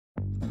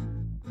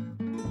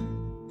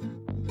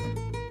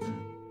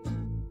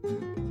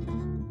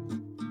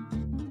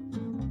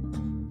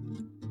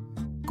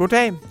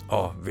Goddag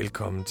og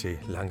velkommen til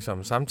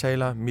Langsomme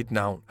Samtaler. Mit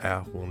navn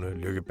er Rune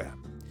Lykkeberg.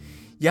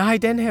 Jeg har i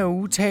den her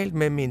uge talt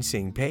med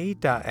Minxin Pei,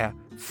 der er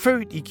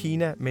født i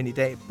Kina, men i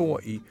dag bor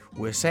i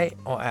USA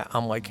og er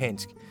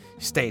amerikansk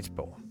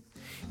statsborger.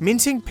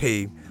 Minxin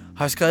Pei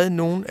har skrevet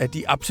nogle af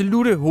de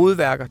absolute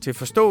hovedværker til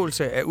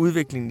forståelse af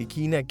udviklingen i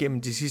Kina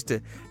gennem de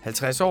sidste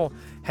 50 år.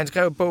 Han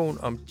skrev bogen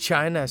om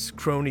China's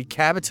crony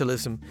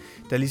capitalism,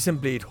 der ligesom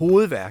blev et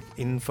hovedværk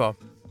inden for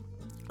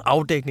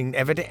afdækningen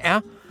af, hvad det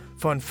er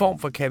for en form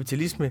for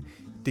kapitalisme,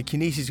 det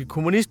kinesiske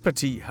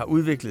kommunistparti har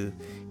udviklet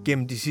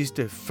gennem de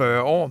sidste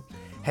 40 år.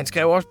 Han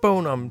skrev også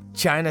bogen om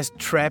China's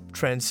Trap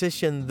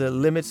Transition,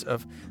 The Limits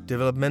of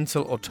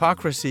Developmental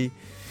Autocracy,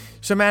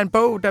 som er en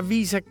bog, der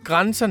viser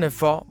grænserne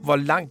for, hvor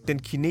langt den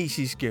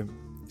kinesiske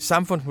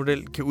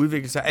samfundsmodel kan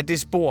udvikle sig af det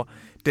spor,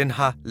 den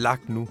har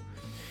lagt nu.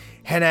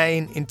 Han er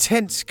en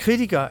intens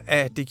kritiker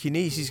af det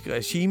kinesiske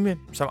regime,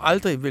 som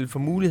aldrig vil få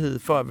mulighed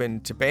for at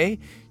vende tilbage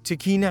til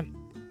Kina.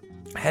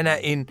 Han er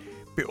en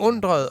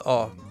beundret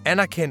og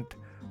anerkendt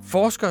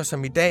forsker,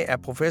 som i dag er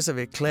professor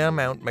ved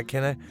Claremont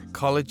McKenna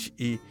College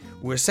i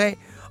USA.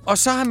 Og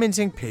så har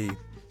Minxin Pei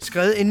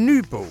skrevet en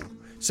ny bog,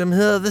 som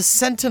hedder The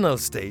Sentinel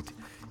State,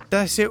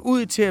 der ser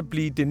ud til at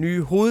blive det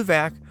nye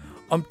hovedværk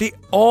om det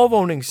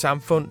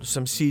overvågningssamfund,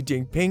 som Xi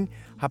Jinping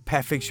har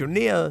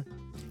perfektioneret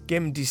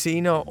gennem de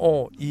senere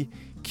år i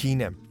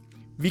Kina.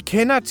 Vi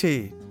kender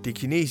til det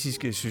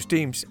kinesiske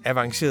systems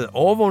avancerede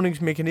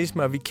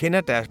overvågningsmekanismer, og vi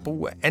kender deres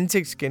brug af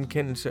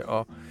ansigtsgenkendelse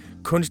og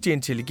kunstig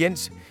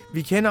intelligens.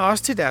 Vi kender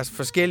også til deres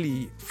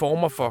forskellige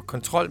former for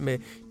kontrol med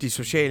de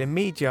sociale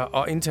medier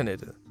og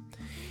internettet.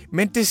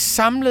 Men det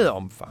samlede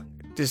omfang,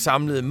 det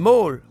samlede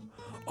mål,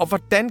 og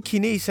hvordan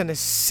kineserne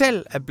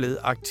selv er blevet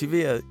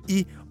aktiveret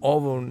i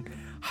overvågningen,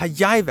 har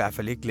jeg i hvert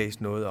fald ikke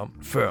læst noget om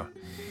før.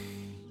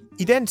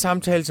 I den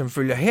samtale, som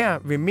følger her,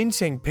 vil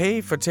Minxin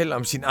Pei fortælle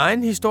om sin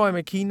egen historie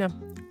med Kina,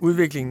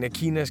 udviklingen af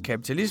Kinas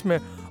kapitalisme,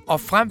 og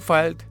frem for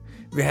alt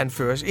vil han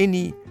føres ind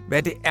i,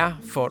 hvad det er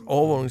for et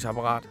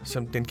overvågningsapparat,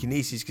 som den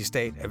kinesiske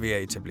stat er ved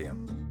at etablere.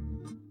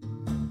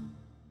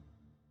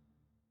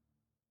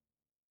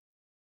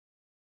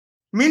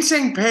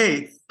 Minxin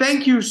Pei,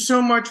 thank you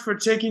so much for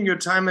taking your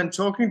time and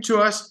talking to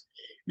us.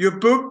 Your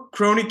book,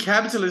 Crony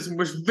Capitalism,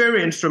 was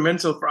very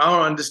instrumental for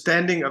our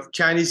understanding of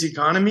Chinese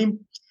economy.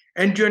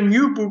 And your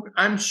new book,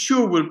 I'm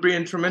sure, will be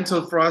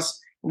instrumental for us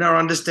in our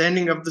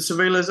understanding of the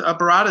surveillance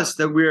apparatus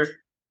that we're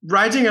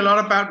writing a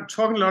lot about and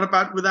talking a lot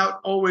about without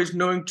always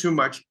knowing too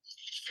much.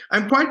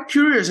 I'm quite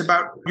curious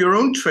about your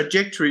own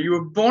trajectory. You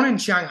were born in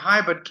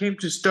Shanghai but came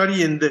to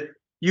study in the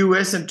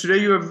US, and today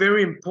you're a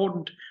very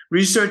important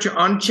researcher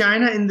on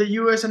China in the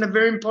US and a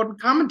very important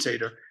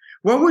commentator.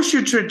 What was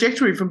your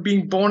trajectory from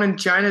being born in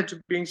China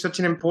to being such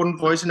an important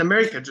voice in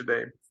America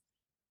today?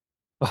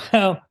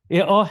 Well,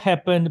 it all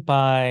happened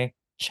by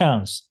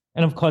chance.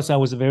 And of course, I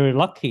was very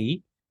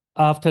lucky.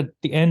 After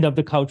the end of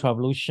the Cultural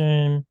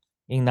Revolution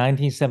in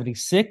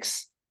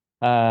 1976,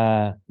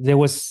 there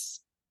was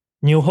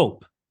new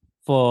hope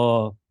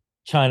for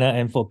China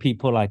and for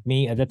people like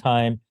me. At the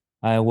time,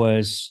 I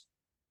was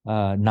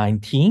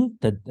 19,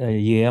 the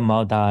year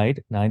Mao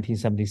died,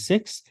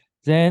 1976.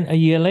 Then a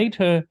year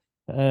later,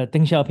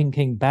 Deng Xiaoping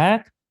came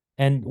back,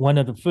 and one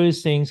of the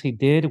first things he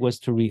did was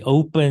to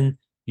reopen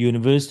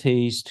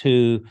universities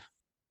to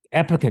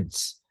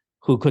applicants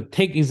who could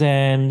take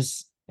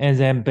exams, and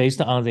then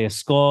based on their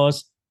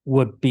scores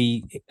would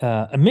be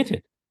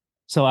admitted.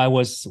 So I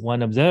was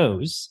one of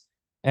those.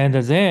 And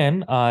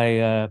then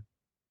I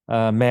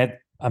met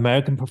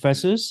American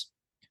professors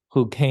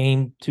who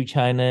came to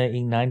China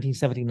in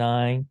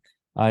 1979.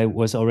 I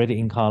was already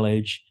in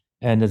college,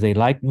 and they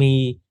liked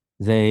me.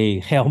 They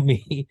helped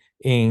me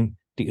in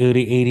the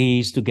early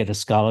 80s to get a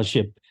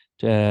scholarship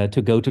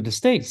to go to the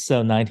States.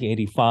 So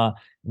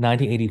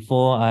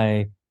 1984,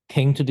 I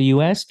came to the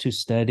US to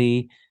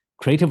study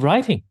creative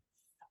writing.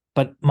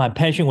 But my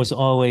passion was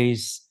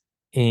always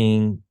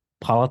in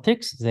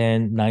politics.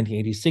 Then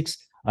 1986,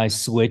 I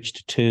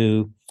switched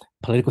to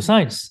political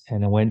science,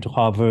 and I went to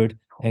Harvard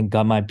and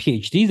got my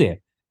PhD there.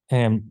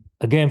 And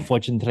again,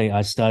 fortunately,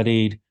 I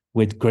studied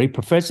with great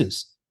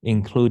professors,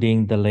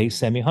 including the late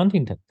Sammy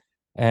Huntington.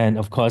 And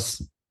of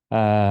course,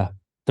 the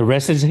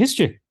rest is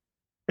history.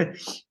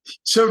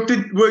 So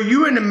were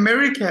you in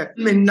America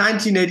in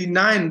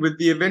 1989 with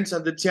the events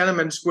at the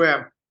Tiananmen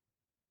Square?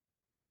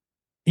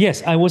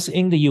 Yes, I was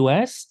in the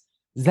US.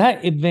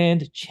 That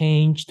event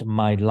changed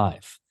my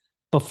life.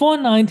 Before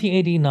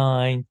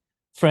 1989,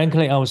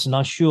 frankly, I was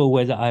not sure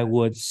whether I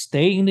would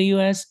stay in the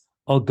US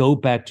or go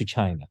back to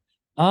China.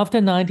 After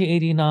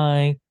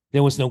 1989,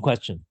 there was no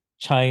question.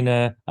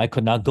 China, I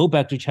could not go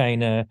back to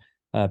China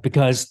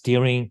because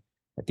during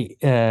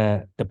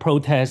the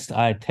protest,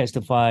 I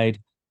testified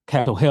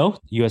Capitol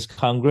Hill, U.S.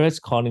 Congress,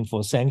 calling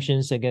for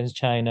sanctions against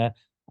China.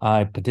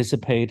 I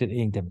participated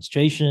in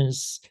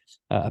demonstrations,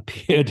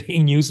 appeared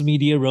in news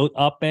media, wrote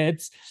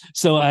op-eds.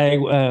 So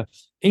I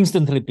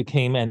instantly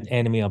became an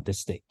enemy of the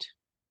state.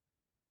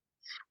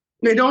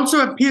 It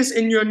also appears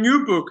in your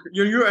new book,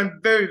 your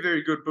and very,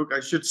 very good book, I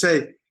should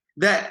say,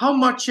 that how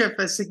much of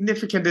a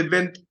significant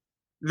event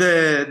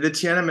the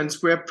Tiananmen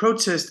Square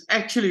protests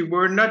actually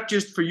were not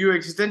just for you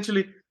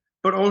existentially,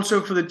 but also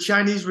for the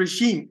Chinese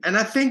regime. And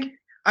I think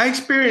I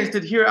experienced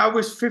it here. I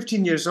was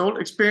 15 years old,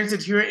 experienced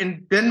it here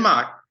in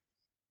Denmark.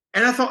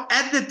 And I thought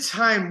at the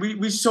time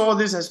we saw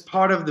this as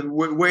part of the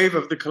wave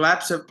of the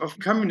collapse of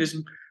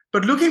communism.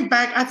 But looking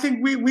back, I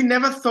think we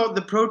never thought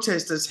the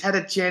protesters had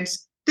a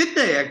chance. Did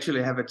they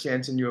actually have a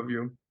chance in your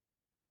view?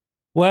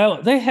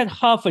 Well, they had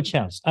half a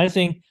chance. I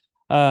think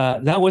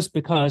that was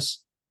because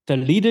the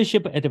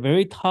leadership at the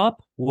very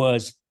top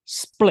was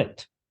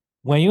split.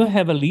 When you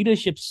have a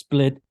leadership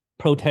split,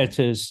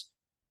 protesters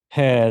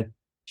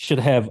should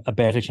have a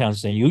better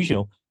chance than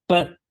usual.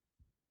 But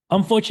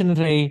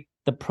unfortunately,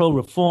 the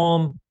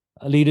pro-reform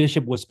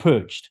leadership was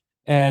purged,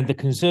 and the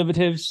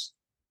conservatives,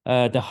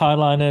 the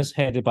hardliners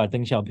headed by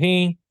Deng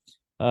Xiaoping,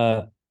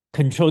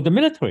 controlled the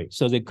military,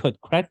 so they could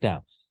crack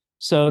down.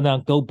 So now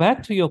go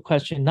back to your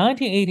question.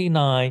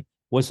 1989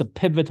 was a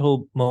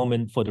pivotal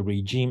moment for the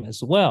regime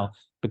as well,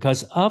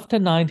 because after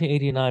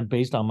 1989,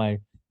 based on my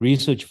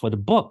research for the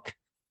book,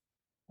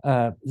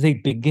 they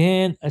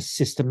began a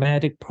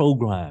systematic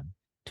program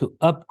to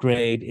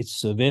upgrade its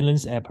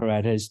surveillance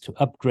apparatus, to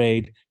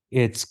upgrade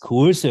its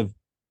coercive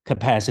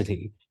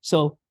capacity.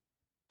 So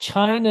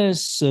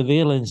China's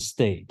surveillance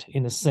state,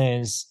 in a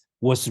sense,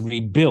 was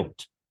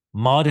rebuilt,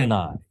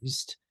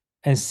 modernized,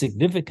 and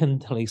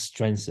significantly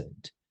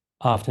strengthened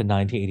after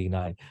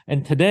 1989.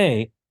 And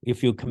today,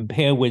 if you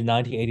compare with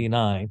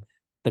 1989,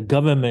 the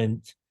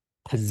government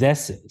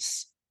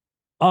possesses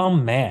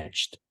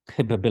unmatched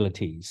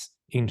capabilities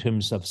in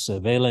terms of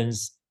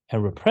surveillance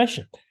and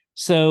repression.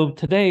 So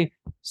today,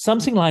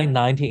 something like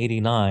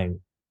 1989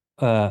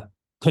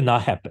 could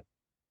not happen.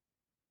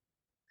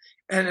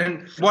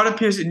 And what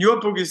appears in your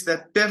book is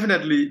that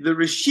definitely the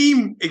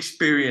regime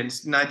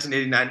experienced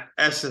 1989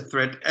 as a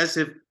threat, as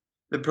if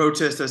the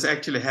protesters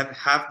actually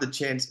have the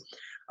chance.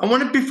 I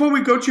want to, before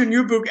we go to your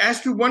new book,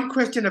 ask you one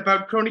question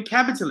about crony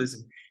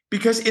capitalism,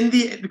 because in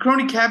the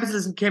crony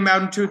capitalism came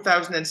out in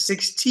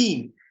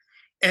 2016,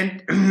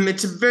 and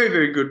it's a very,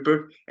 very good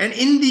book. And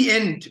in the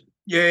end,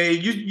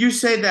 you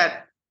say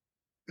that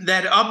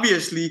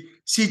obviously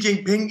Xi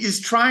Jinping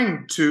is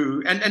trying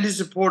to, and his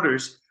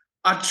supporters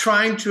are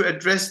trying to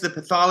address the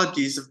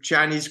pathologies of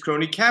Chinese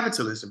crony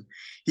capitalism.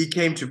 He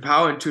came to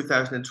power in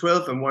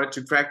 2012 and wanted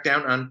to crack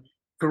down on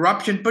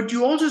corruption, but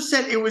you also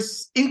said it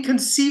was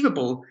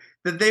inconceivable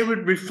that they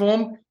would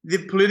reform the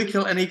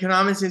political and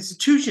economic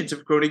institutions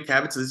of crony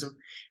capitalism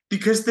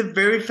because the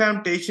very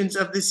foundations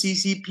of the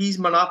CCP's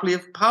monopoly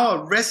of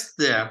power rest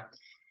there.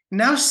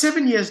 Now,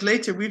 7 years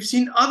later, we've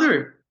seen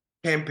other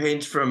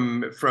campaigns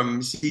from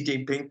Xi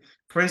Jinping,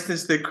 for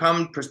instance, the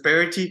Common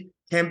Prosperity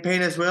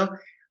campaign as well.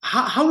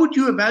 How would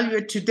you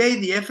evaluate today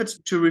the efforts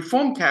to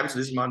reform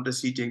capitalism under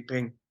Xi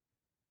Jinping?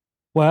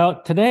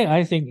 Well, today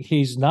I think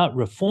he's not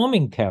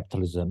reforming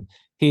capitalism.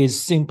 He is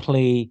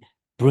simply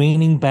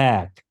bringing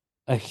back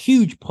a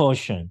huge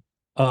portion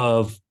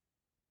of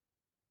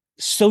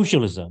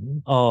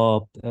socialism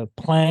or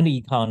planned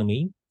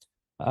economy,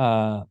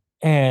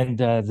 and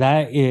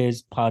that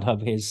is part of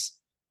his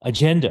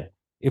agenda.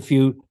 If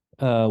you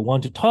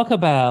want to talk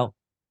about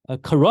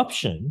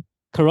corruption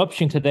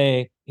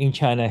today in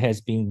China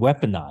has been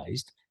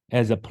weaponized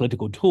as a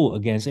political tool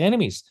against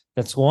enemies.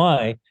 That's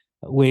why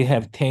we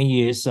have 10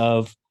 years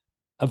of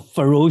a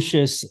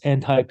ferocious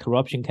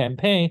anti-corruption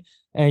campaign,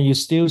 and you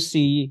still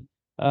see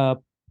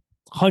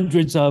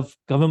hundreds of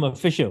government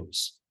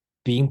officials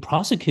being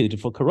prosecuted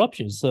for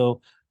corruption.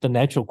 So the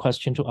natural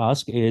question to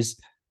ask is,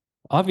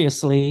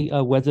 obviously,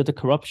 whether the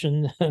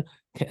corruption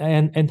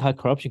and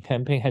anti-corruption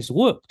campaign has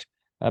worked.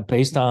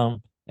 Based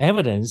on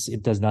evidence,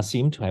 it does not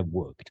seem to have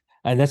worked.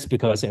 And that's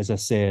because, as I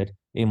said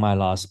in my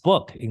last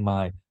book,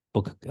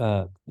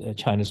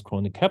 China's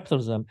Crony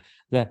Capitalism,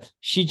 that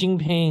Xi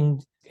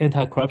Jinping's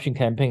anti-corruption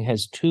campaign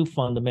has two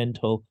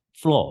fundamental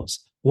flaws.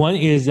 One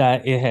is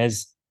that it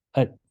has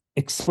an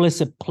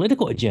explicit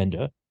political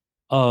agenda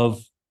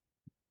of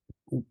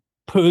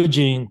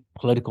purging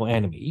political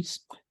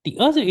enemies. The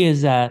other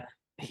is that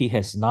he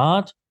has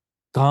not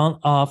gone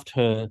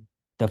after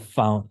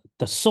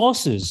the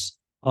sources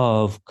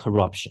of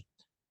corruption,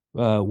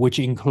 which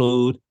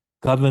include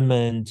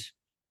government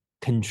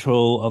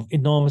control of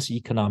enormous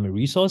economic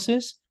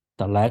resources,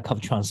 the lack of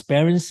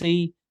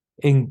transparency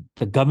in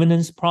the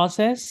governance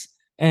process,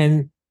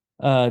 and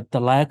the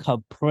lack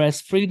of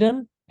press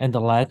freedom and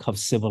the lack of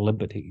civil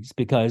liberties.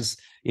 Because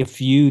if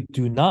you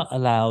do not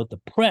allow the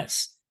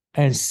press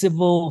and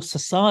civil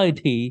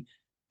society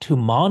to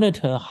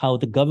monitor how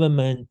the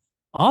government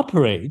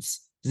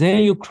operates,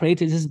 then you create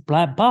this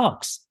black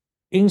box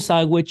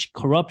inside which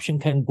corruption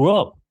can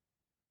grow.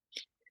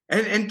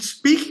 And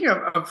speaking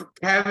of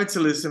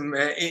capitalism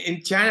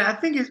in China, I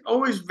think it's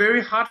always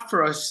very hard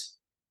for us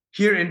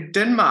here in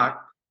Denmark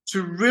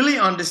to really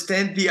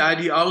understand the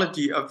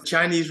ideology of the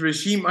Chinese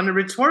regime on a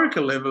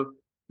rhetorical level.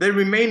 They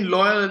remain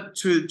loyal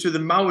to the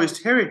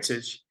Maoist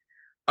heritage.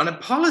 On a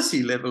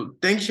policy level,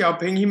 Deng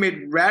Xiaoping, he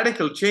made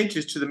radical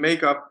changes to the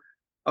makeup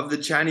of the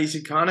Chinese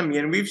economy,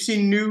 and we've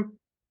seen new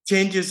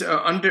changes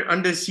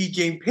under Xi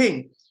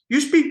Jinping. you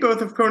speak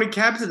both of crony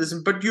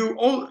capitalism, but you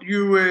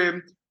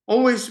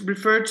always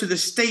refer to the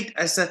state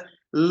as a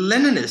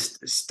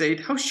Leninist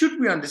state. How should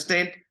we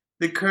understand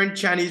the current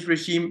Chinese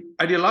regime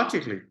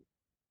ideologically?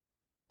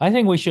 I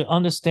think we should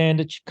understand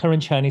the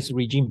current Chinese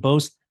regime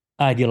both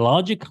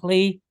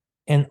ideologically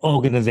and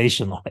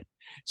organizationally.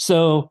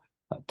 So,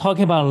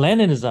 talking about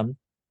Leninism,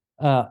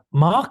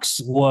 Marx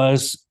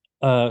was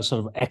a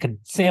sort of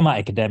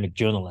semi-academic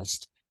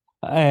journalist,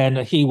 and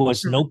he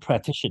was no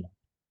practitioner.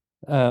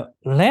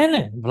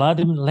 Vladimir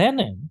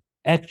Lenin,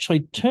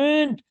 actually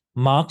turned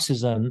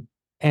Marxism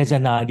as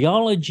an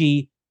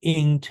ideology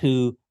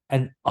into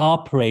an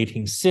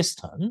operating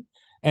system,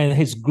 and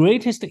his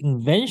greatest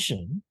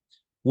invention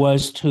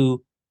was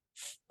to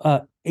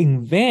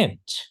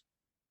invent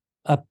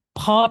a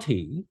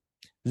party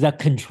that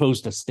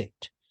controls the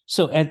state.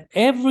 So at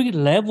every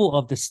level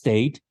of the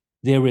state,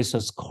 there is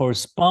a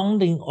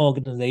corresponding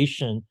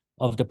organization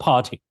of the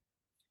party.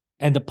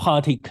 And the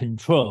party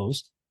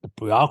controls the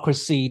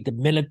bureaucracy, the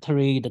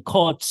military, the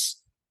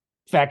courts,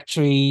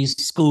 factories,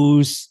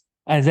 schools,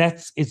 and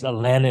that is a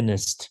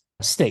Leninist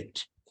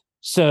state.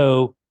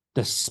 So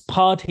the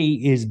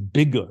party is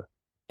bigger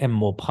and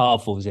more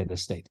powerful than the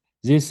state.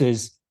 This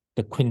is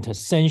the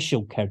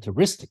quintessential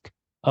characteristic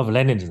of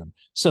Leninism.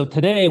 So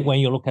today, when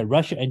you look at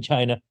Russia and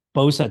China,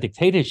 both are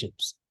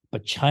dictatorships,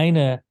 but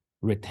China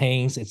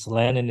retains its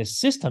Leninist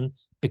system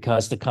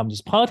because the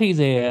Communist Party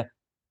there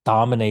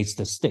dominates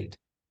the state.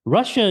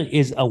 Russia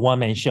is a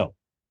one-man show.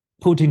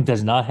 Putin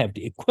does not have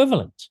the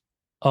equivalent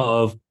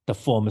of the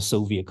former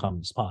Soviet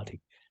Communist Party.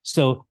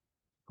 So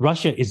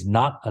Russia is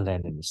not a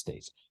Leninist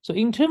state. So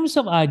in terms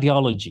of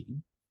ideology,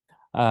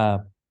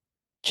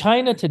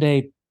 China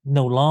today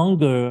no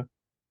longer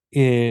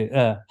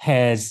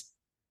has,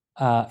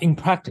 in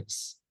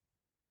practice,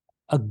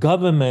 a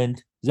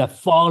government that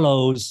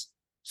follows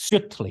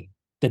strictly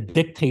the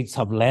dictates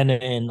of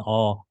Lenin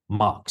or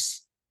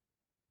Marx,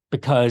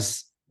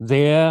 because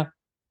their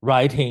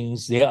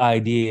writings, their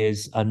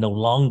ideas are no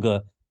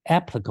longer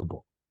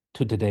applicable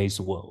to today's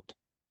world.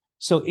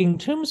 So in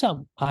terms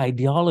of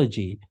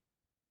ideology,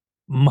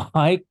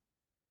 my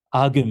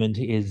argument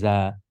is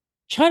that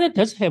China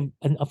does have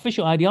an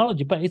official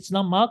ideology, but it's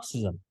not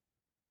Marxism.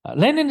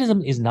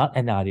 Leninism is not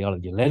an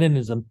ideology.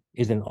 Leninism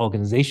is an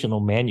organizational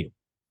manual.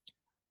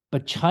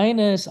 But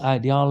China's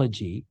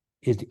ideology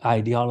is the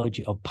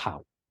ideology of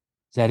power.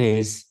 That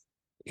is,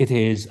 it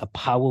is a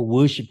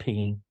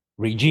power-worshipping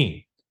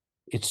regime.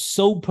 Its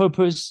sole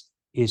purpose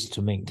is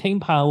to maintain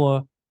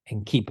power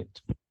and keep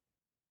it.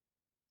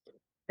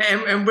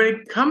 And when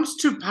it comes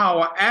to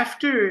power,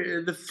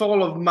 after the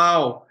fall of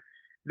Mao,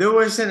 there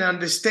was an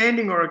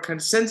understanding or a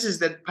consensus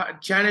that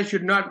China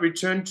should not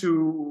return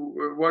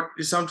to what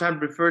is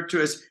sometimes referred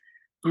to as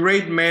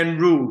great man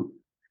rule,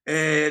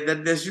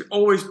 that there should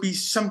always be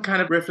some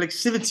kind of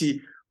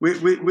reflexivity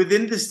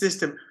within the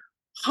system.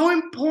 How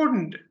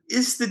important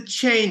is the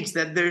change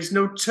that there is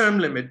no term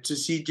limit to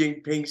Xi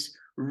Jinping's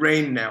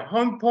reign now?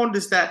 How important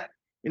is that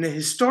in a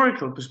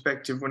historical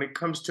perspective when it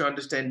comes to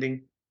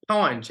understanding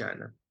power in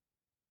China?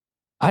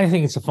 I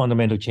think it's a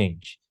fundamental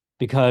change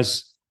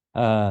because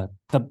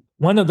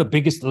one of the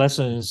biggest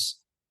lessons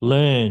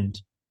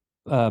learned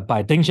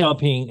by Deng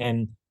Xiaoping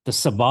and the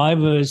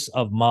survivors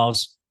of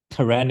Mao's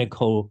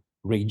tyrannical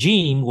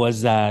regime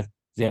was that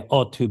there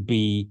ought to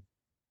be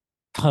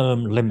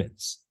term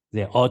limits.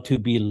 There ought to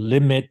be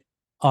limit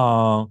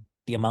on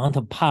the amount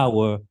of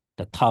power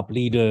the top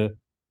leader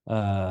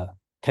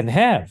can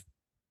have.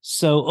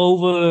 So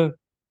over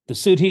the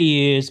 30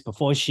 years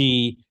before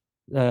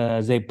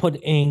they put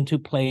into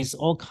place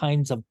all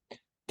kinds of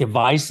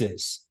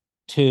devices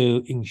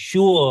to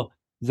ensure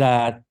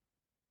that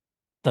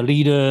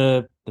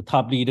the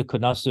top leader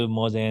could not serve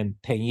more than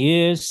 10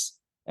 years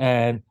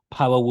and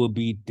power will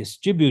be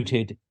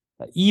distributed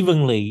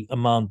evenly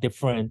among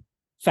different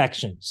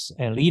factions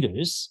and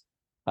leaders.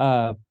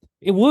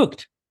 It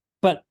worked,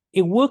 but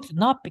it worked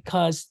not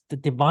because the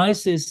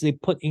devices they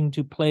put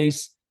into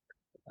place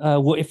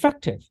were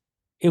effective.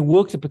 It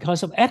worked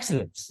because of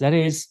excellence. That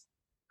is,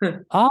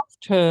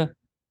 after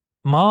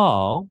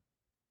Mao,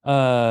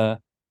 there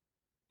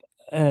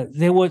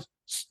was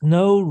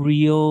no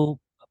real,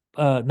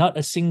 not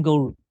a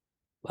single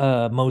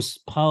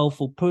most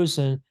powerful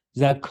person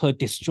that could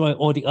destroy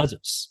all the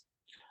others.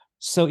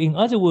 So in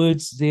other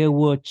words, there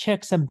were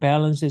checks and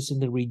balances in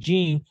the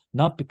regime,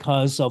 not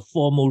because of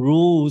formal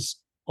rules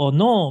or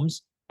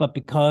norms, but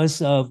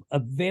because of a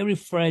very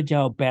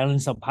fragile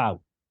balance of power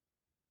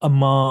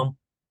among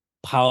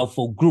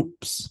powerful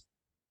groups.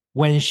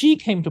 When Xi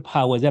came to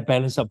power, that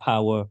balance of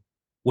power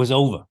was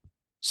over.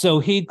 So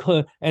he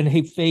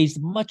faced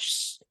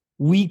much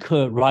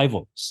weaker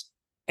rivals.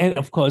 And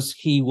of course,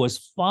 he was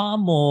far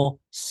more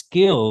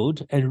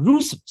skilled and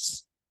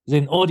ruthless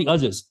than all the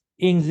others.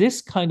 In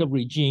this kind of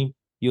regime,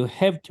 you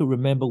have to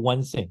remember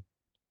one thing.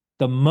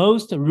 The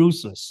most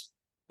ruthless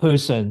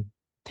person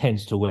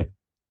tends to win.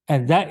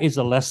 And that is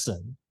a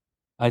lesson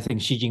I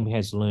think Xi Jinping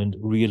has learned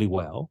really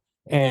well.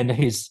 And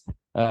his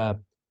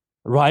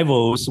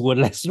rivals were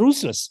less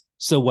ruthless.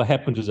 So what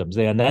happened to them?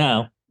 They are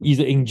now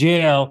either in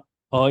jail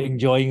or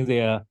enjoying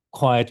their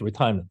quiet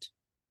retirement.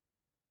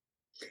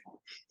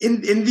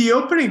 In the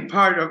opening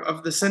part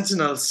of the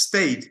Sentinel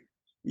State,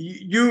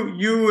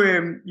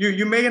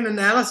 you make an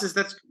analysis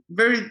that's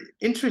very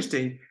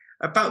interesting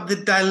about the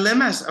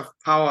dilemmas of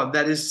power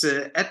that is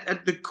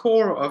at the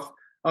core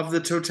of the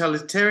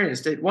totalitarian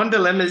state. One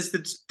dilemma is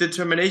the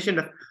determination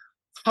of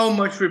how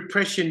much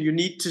repression you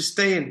need to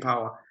stay in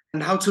power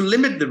and how to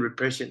limit the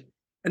repression.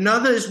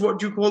 Another is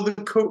what you call the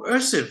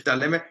coercive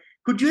dilemma.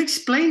 Could you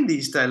explain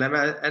these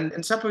dilemmas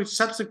and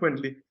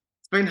subsequently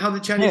explain how the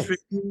Chinese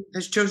regime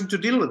has chosen to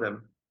deal with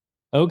them?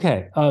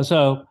 Okay,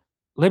 so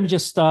let me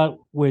just start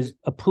with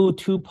a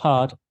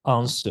two-part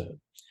answer.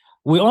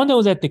 We all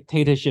know that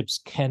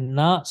dictatorships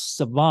cannot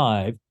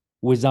survive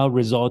without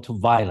resort to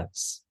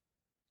violence.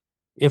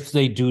 If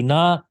they do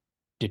not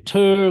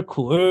deter,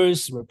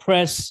 coerce,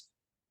 repress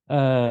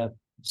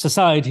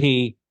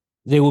society,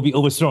 they will be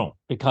overthrown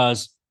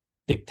because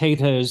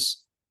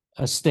dictators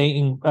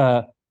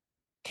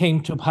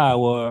came to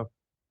power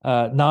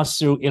not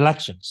through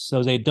elections,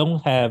 so they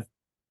don't have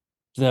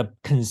the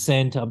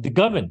consent of the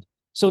governed.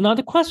 So now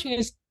the question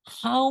is,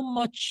 how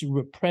much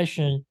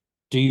repression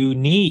do you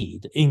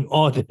need in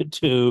order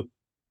to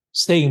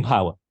stay in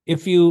power?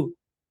 If you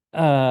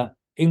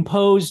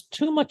impose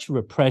too much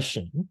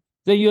repression,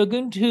 then you're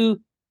going to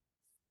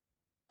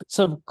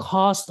sort of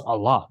cost a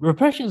lot.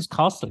 Repression is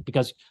costly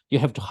because you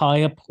have to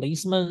hire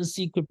policemen,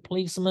 secret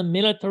policemen,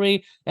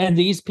 military, and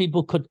these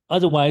people could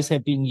otherwise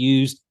have been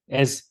used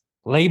as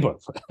labor,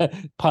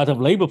 part of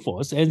labor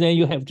force, and then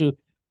you have to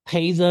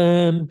pay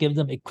them, give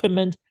them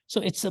equipment.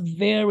 So it's a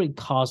very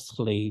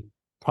costly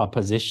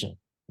proposition.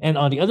 And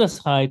on the other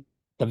side,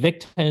 the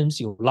victims,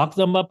 you lock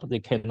them up, they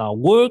cannot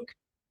work,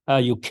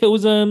 you kill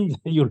them,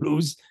 you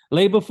lose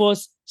labor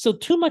force. So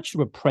too much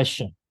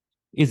repression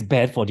is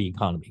bad for the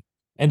economy.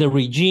 And the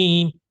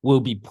regime will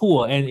be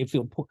poor. And if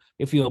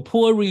you're a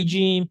poor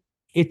regime,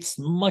 it's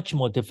much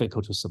more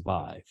difficult to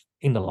survive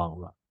in the long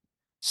run.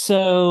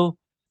 So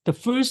the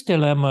first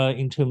dilemma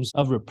in terms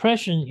of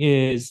repression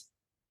is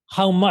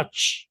how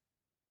much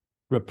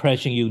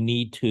repression you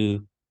need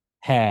to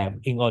have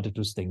in order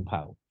to stay in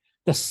power.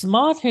 The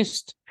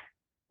smartest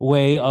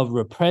way of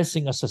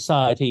repressing a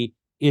society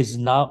is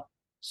not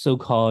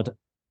so-called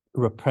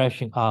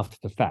repression after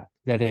the fact.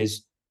 That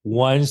is,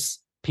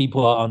 once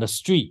people are on the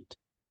street,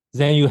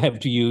 then you have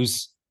to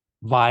use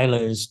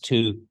violence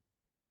to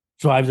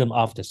drive them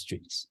off the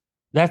streets.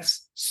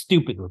 That's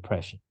stupid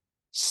repression.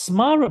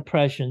 Smart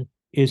repression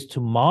is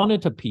to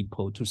monitor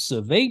people, to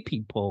surveil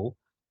people,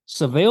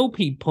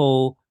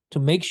 to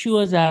make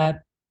sure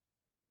that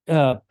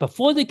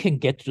before they can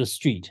get to the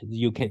street,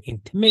 you can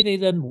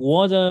intimidate them,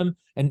 warn them,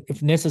 and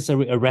if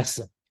necessary, arrest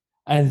them.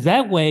 And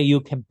that way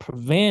you can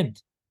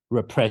prevent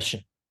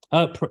repression.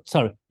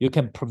 You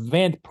can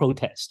prevent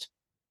protest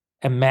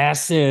and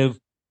massive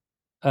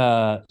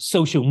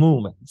social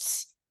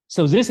movements.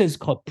 So this is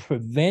called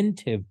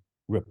preventive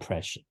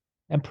repression.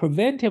 And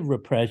preventive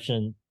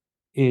repression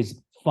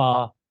is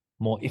far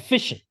more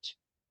efficient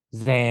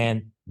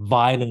than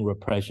violent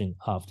repression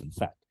after the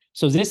fact.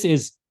 So this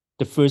is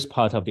the first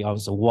part of the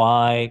answer.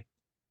 Why,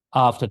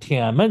 after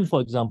Tiananmen,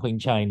 for example, in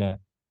China,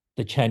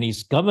 the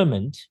Chinese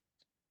government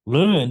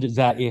learned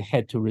that it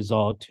had to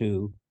resort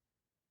to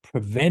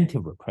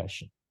preventive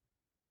repression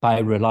by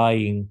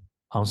relying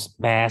on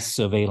mass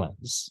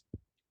surveillance.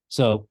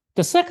 So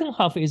the second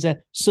half is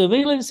that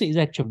surveillance is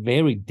actually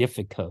very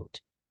difficult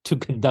to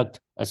conduct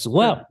as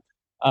well.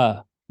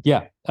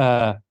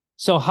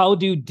 So how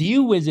do you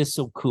deal with this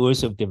so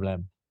coercive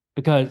dilemma?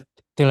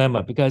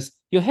 Because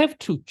you have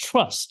to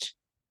trust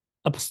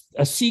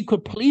a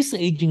secret police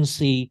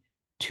agency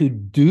to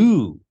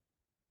do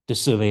the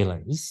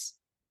surveillance.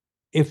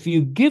 If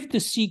you give the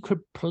secret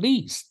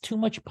police too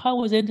much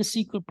power, then the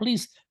secret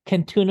police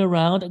can turn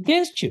around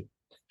against you.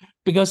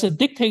 Because a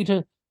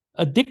dictator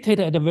at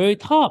the very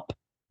top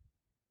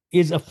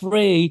is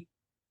afraid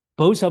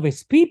both of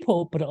his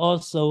people, but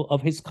also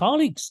of his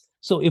colleagues.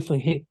 So if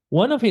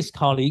one of his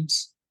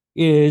colleagues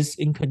is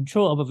in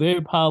control of a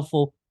very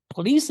powerful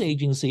police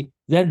agency,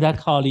 then that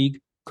colleague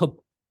could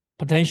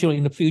potentially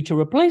in the future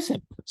replace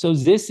him. So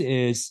this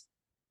is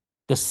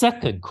the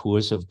second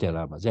coercive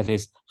dilemma. That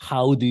is,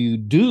 how do you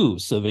do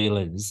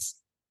surveillance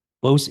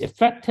both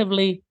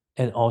effectively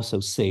and also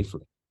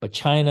safely? But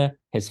China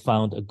has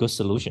found a good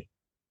solution,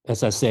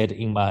 as I said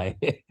in my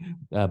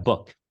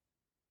book.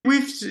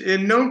 We've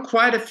known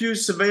quite a few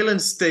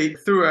surveillance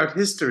states throughout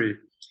history.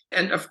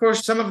 And of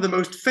course, some of the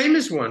most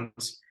famous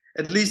ones,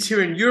 at least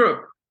here in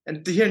Europe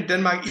and here in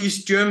Denmark,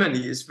 East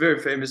Germany is very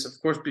famous, of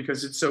course,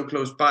 because it's so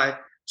close by.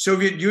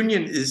 Soviet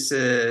Union is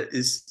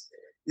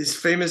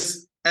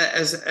famous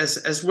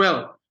as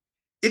well.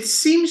 It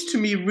seems to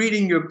me,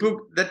 reading your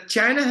book, that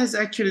China has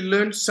actually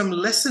learned some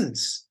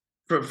lessons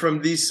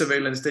from these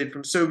surveillance states,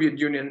 from Soviet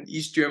Union,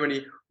 East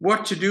Germany,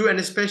 what to do and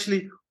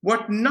especially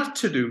what not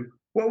to do.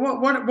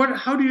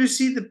 How do you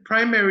see the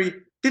primary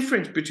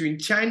difference between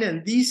China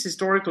and these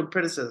historical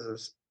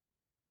predecessors?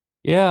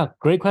 Yeah,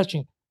 great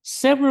question.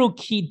 Several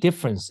key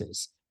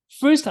differences.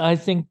 First, I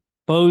think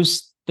both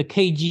the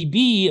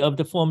KGB of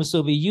the former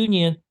Soviet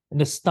Union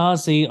and the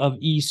Stasi of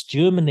East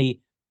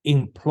Germany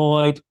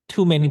employed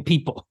too many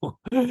people.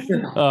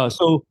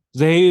 So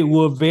they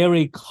were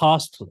very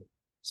costly.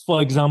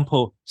 For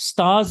example,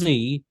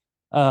 Stasi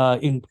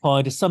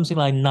employed something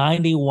like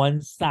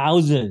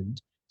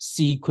 91,000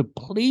 secret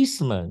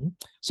policemen.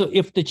 So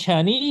if the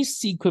Chinese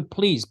secret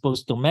police,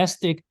 both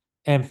domestic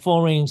and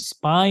foreign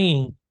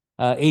spying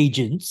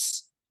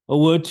agents,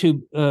 were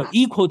to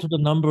equal to the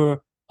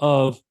number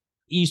of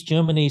East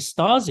Germany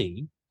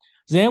Stasi,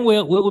 then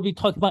we will be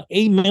talking about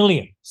 8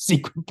 million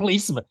secret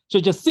policemen. So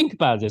just think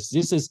about this.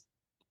 This is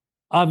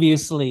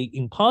obviously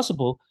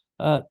impossible.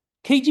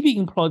 KGB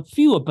employed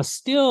fewer, but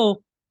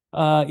still,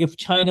 if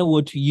China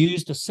were to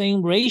use the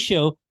same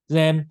ratio,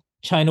 then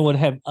China would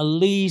have at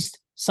least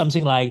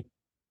something like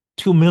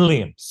 2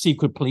 million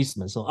secret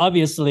policemen. So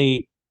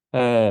obviously,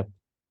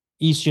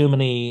 East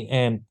Germany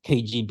and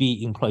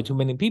KGB employ too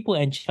many people,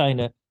 and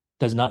China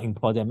does not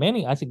employ that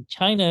many. I think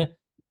China,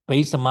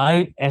 based on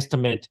my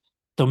estimate,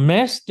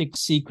 domestic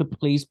secret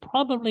police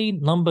probably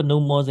number no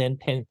more than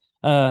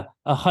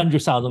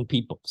 100,000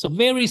 people. So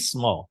very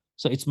small.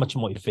 So it's much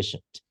more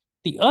efficient.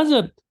 The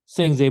other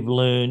thing they've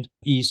learned,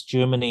 East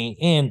Germany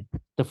and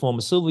the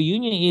former Soviet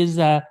Union, is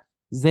that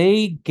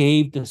they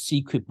gave the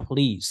secret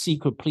police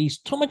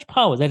too much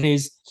power. That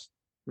is,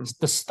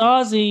 the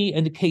Stasi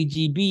and the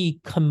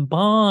KGB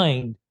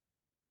combined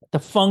the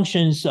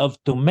functions of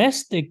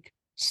domestic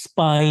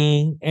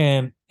spying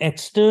and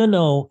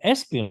external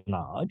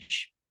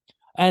espionage,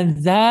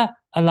 and that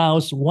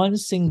allows one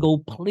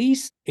single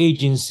police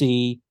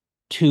agency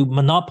to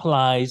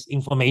monopolize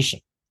information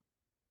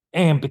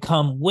and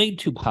become way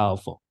too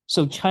powerful.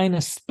 So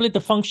China split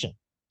the function.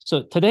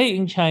 So today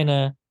in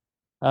China,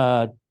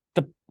 the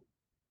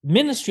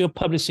Ministry of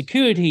Public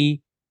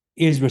Security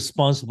is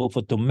responsible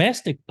for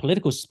domestic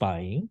political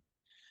spying,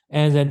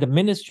 and then the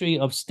Ministry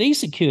of State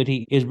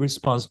Security is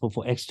responsible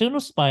for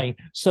external spying.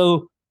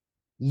 So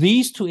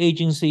these two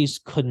agencies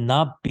could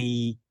not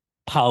be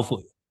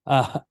powerful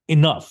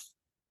enough,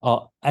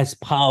 or as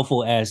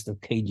powerful as the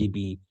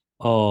KGB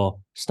or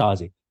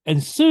Stasi.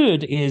 And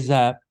third is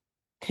that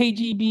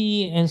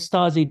KGB and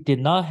Stasi did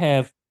not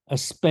have a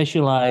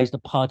specialized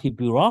party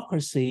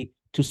bureaucracy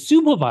to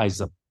supervise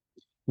them,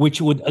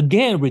 which would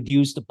again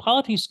reduce the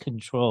party's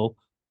control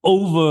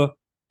over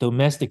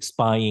domestic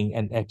spying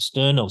and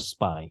external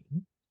spying.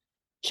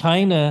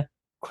 China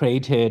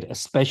created a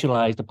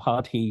specialized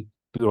party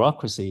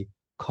bureaucracy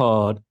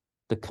called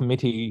the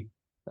Committee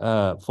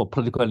for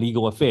Political and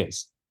Legal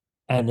Affairs.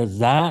 And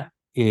that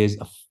is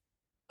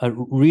a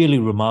really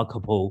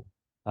remarkable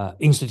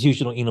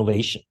institutional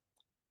innovation.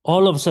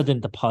 All of a sudden,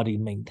 the party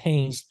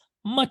maintains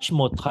much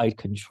more tight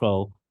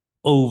control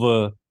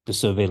over the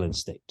surveillance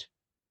state.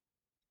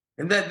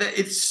 And that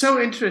it's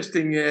so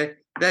interesting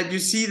that you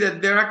see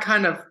that there are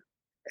kind of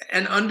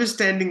an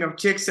understanding of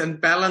checks and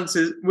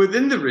balances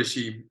within the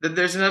regime, that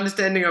there's an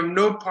understanding of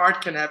no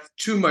part can have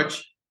too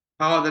much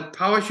power, that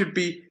power should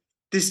be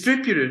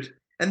distributed.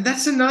 And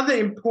that's another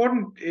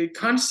important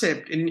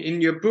concept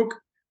in your book,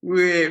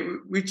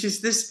 which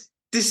is this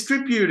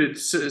distributed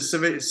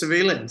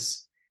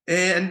surveillance.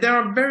 And there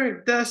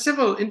are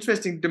several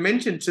interesting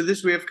dimensions to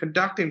this way of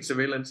conducting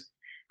surveillance.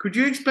 Could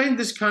you explain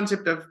this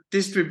concept of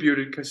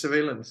distributed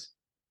surveillance?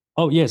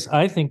 Oh, yes.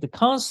 I think the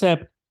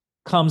concept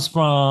comes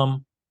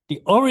from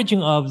the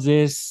origin of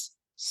this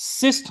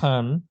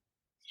system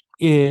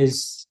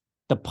is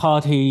the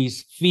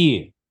party's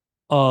fear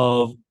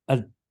of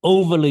an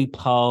overly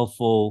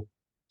powerful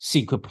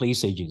secret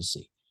police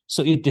agency.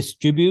 So it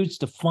distributes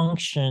the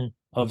function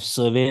of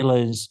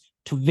surveillance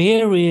to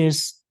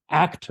various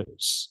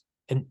actors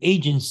and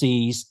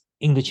agencies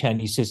in the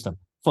Chinese system.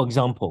 For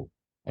example,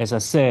 as I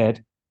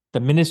said, the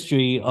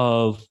Ministry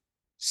of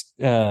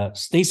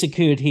State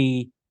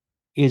Security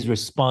is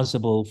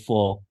responsible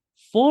for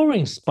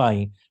foreign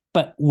spying.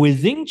 But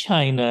within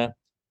China,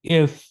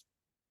 if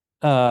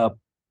a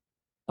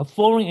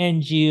foreign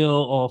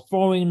NGO or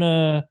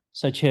foreigner,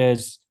 such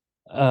as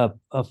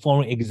a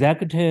foreign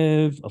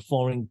executive, a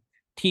foreign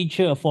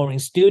teacher, a foreign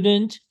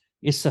student,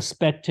 is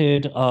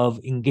suspected of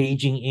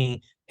engaging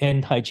in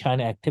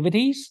anti-China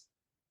activities,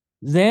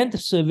 then the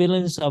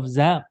surveillance of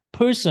that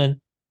person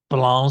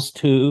belongs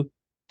to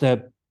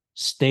the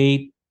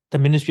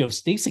Ministry of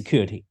State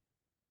Security.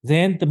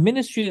 Then the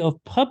Ministry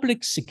of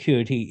Public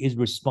Security is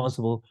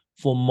responsible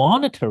for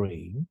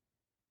monitoring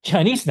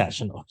Chinese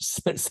nationals.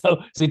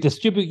 So they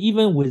distribute,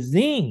 even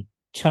within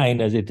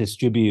China, they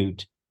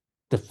distribute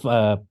the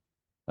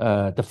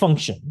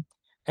function.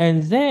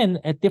 And then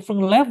at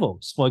different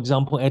levels, for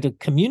example, at a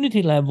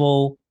community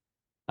level,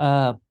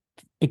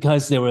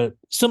 because there were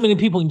so many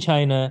people in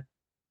China,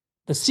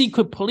 the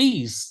secret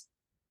police,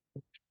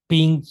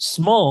 being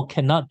small,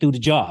 cannot do the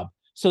job.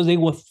 So they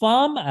would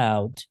farm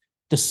out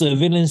the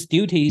surveillance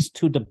duties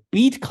to the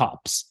beat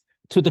cops,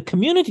 to the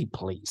community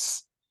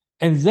police.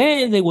 And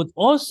then they would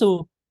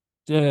also,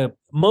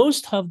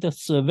 most of the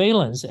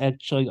surveillance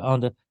actually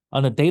on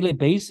a daily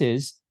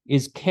basis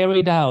is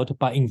carried out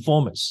by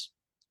informers.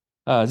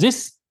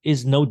 This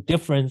is no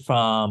different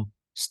from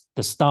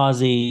the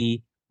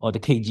Stasi or the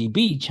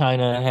KGB,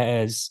 China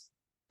has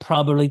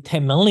probably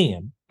 10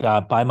 million,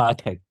 by my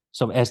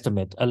sort of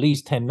estimate, at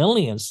least 10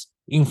 million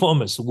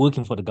informers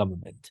working for the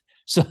government.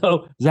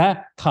 So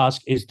that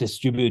task is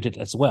distributed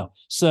as well.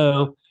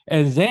 So,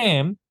 and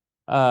then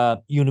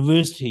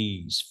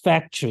universities,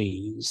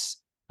 factories,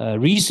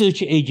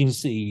 research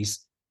agencies,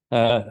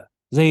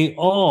 they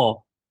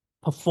all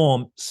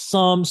perform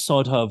some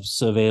sort of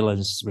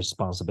surveillance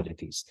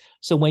responsibilities.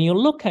 So when you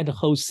look at the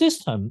whole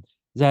system,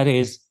 that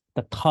is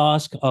the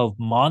task of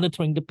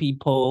monitoring the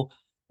people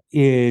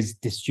is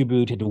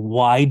distributed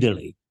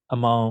widely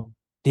among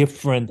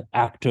different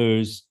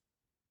actors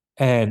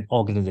and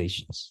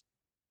organizations.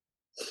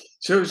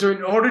 So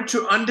in order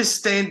to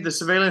understand the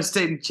surveillance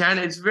state in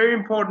China, it's very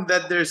important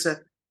that there's a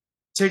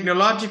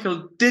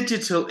technological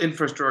digital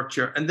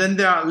infrastructure, and then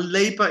there are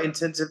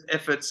labor-intensive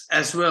efforts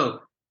as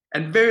well.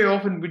 And very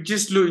often we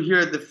just look here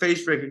at the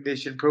face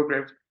recognition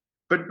programs,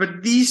 but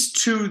these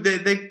two,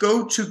 they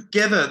go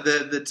together,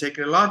 the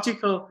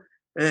technological,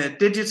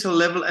 digital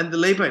level and the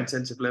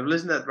labor-intensive level.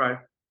 Isn't that right?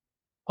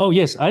 Oh,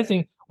 yes. I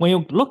think when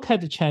you look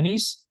at the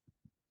Chinese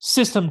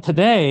system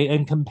today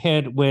and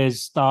compared with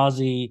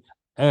Stasi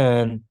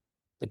and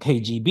the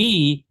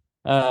KGB,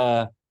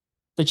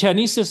 the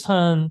Chinese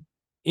system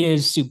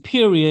is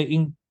superior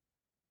in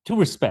two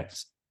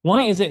respects.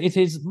 One is that it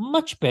is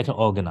much better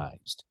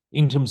organized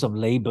in terms of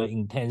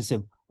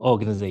labor-intensive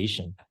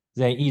organization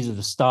than either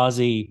the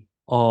Stasi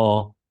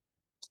or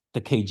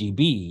the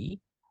KGB,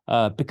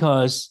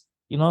 because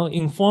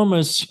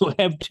informers, you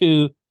have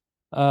to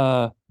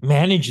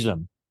manage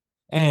them.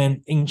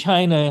 And in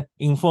China,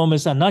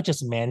 informers are not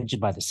just managed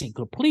by the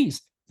secret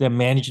police, they're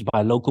managed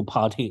by local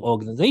party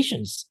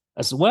organizations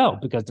as well,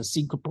 because the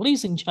secret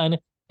police in China,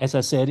 as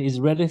I said, is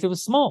relatively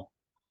small.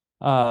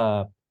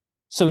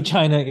 So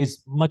China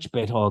is much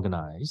better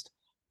organized.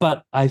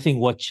 But I think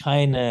what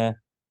China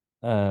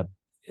sort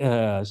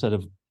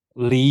of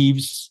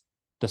leaves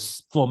the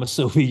former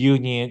Soviet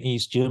Union,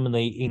 East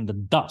Germany in the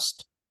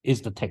dust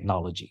is the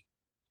technology.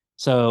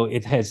 So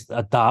it has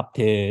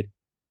adopted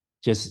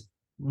just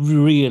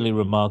really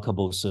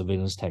remarkable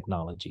surveillance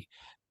technology.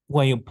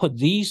 When you put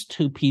these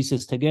two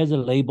pieces together,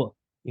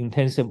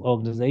 labor-intensive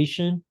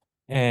organization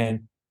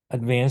and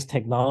advanced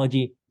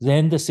technology,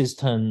 then the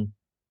system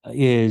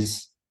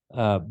is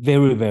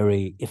very,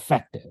 very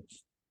effective.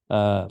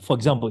 For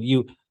example,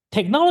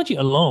 technology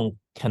alone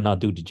cannot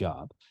do the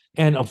job,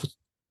 and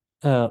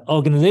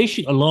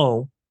organization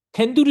alone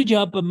can do the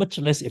job, but much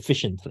less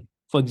efficiently.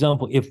 For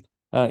example, if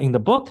in the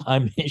book I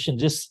mentioned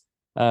this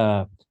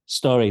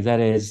story, that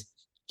is,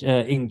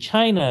 in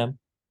China,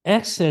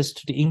 access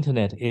to the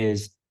internet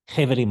is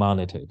heavily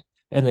monitored,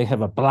 and they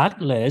have a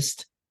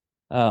blacklist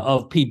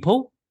of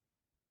people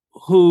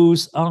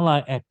whose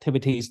online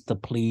activities the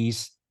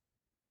police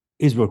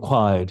is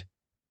required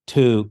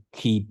to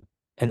keep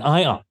an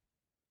eye on.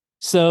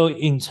 So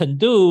in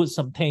Chengdu,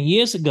 some 10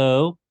 years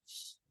ago,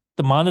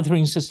 the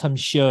monitoring system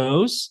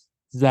shows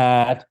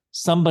that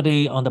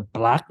somebody on the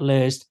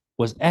blacklist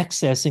was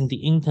accessing the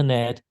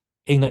internet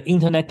in an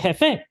internet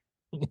cafe.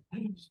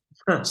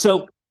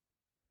 So,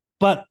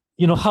 but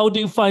how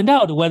do you find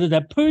out whether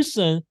that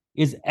person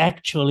is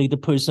actually the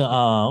person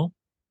on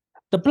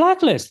the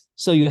blacklist?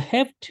 So you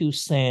have to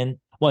send,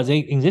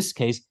 in this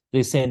case,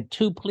 they send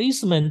 2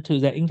 policemen to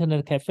the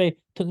internet cafe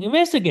to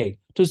investigate,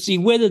 to see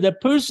whether the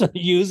person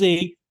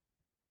using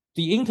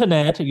the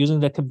internet, using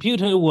the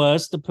computer,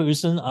 was the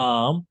person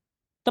on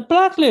the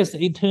blacklist.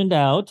 It turned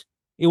out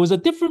it was a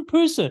different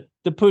person.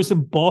 The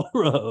person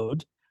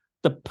borrowed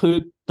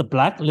the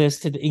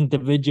blacklisted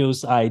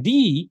individual's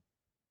ID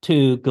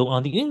to go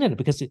on the internet,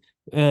 because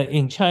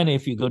in China,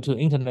 if you go to an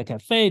internet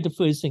cafe, the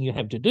first thing you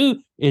have to do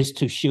is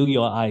to show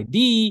your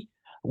ID,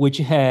 which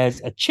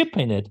has a chip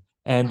in it,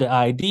 and the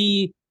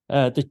ID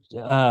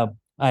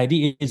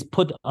is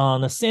put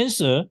on a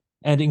sensor,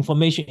 and the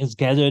information is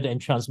gathered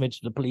and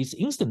transmitted to the police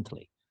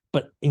instantly.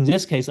 But in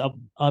this case,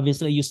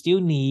 obviously, you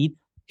still need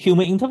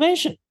human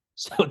intervention.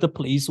 So the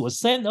police was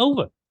sent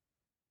over.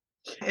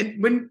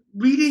 And when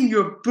reading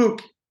your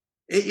book,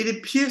 it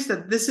appears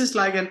that this is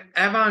like an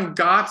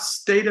avant-garde,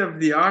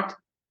 state-of-the-art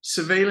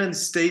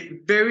surveillance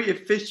state, very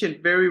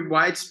efficient, very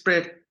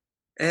widespread,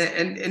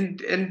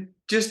 and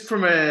just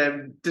from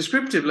a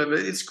descriptive level,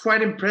 it's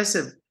quite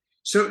impressive.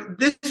 So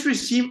this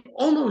regime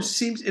almost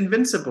seems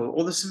invincible,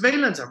 or the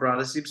surveillance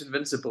apparatus seems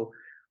invincible.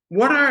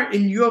 What are,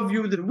 in your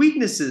view, the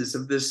weaknesses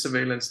of this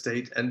surveillance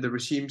state and the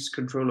regime's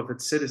control of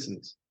its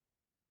citizens?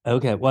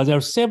 Okay, well, there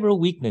are several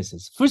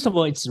weaknesses. First of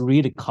all, it's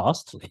really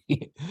costly.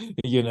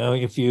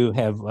 If you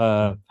have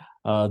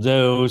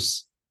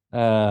those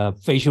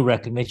facial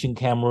recognition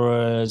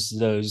cameras,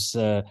 those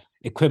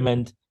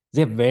equipment,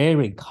 they're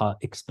very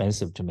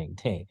expensive to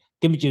maintain.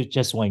 Give me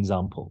just one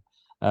example.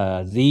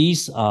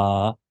 These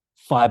are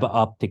fiber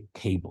optic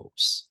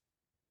cables,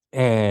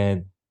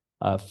 and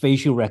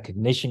facial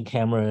recognition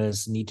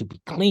cameras need to be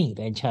cleaned,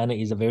 and China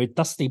is a very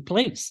dusty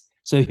place.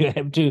 So you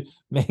have to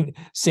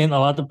send a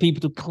lot of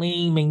people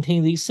to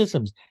maintain these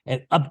systems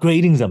and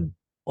upgrading them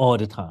all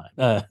the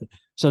time.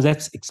 So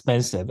that's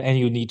expensive, and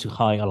you need to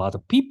hire a lot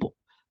of people.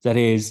 That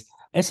is,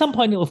 At some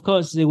point, of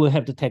course, they will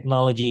have the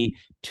technology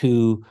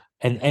to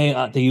and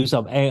AI, the use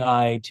of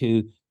AI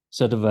to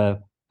sort of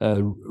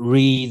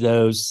read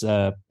those,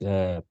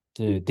 to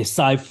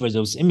decipher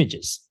those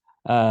images.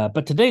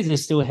 But today they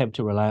still have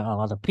to rely on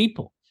other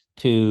people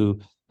to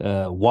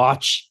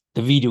watch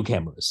the video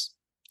cameras.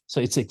 So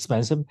it's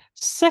expensive.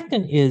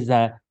 Second is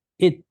that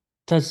it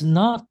does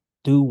not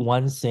do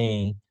one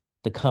thing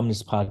the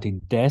Communist Party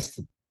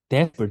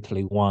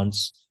desperately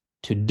wants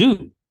to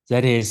do.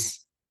 That is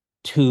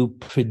to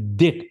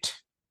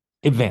predict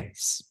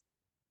events,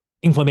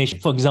 information.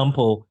 For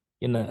example,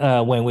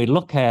 when we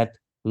look at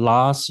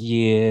last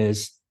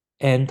year's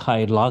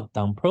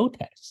anti-lockdown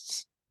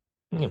protests,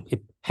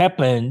 it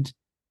happened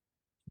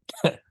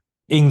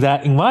in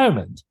that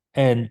environment,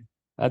 and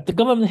the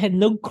government had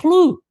no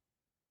clue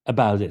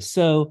about this.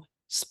 So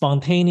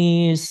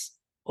spontaneously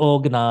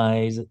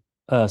organized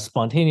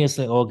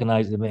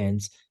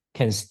events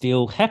can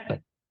still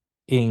happen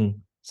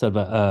in sort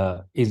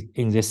of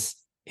in this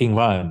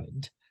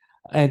environment.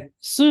 And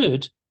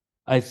third,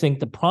 I think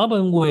the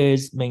problem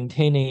with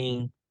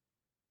maintaining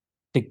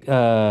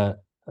the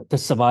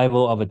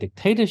survival of a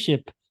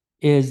dictatorship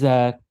is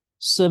that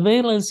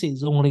surveillance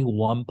is only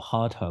one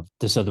part of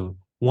the sort of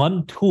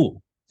one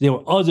tool. There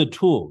are other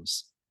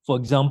tools. For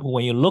example,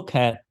 when you look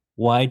at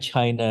why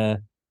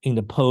China in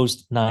the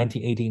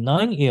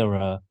post-1989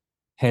 era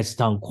has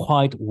done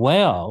quite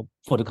well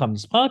for the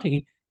Communist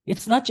Party,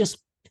 it's not just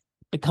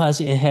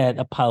because it had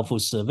a powerful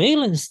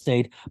surveillance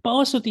state, but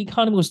also the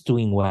economy was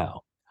doing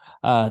well.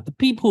 The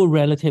people were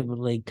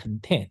relatively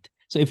content.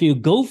 So if you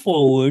go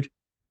forward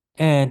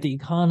and the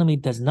economy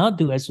does not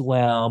do as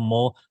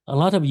well, a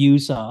lot of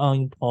youth are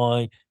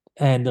unemployed,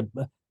 and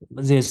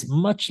there's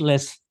much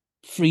less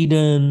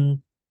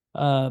freedom,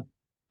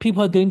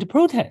 people are going to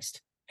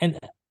protest. And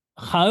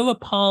however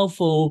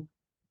powerful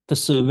the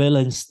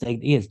surveillance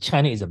state is,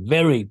 China is a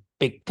very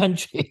big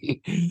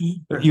country,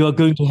 you are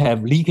going to have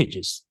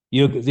leakages.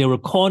 There are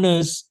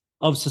corners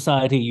of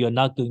society you're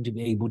not going to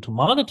be able to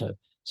monitor.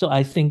 So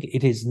I think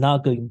it is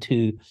not going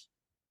to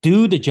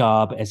do the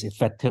job as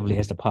effectively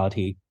as the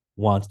party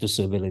wants the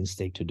surveillance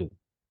state to do.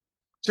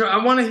 So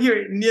I want to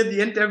hear near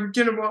the end, I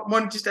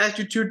want to just ask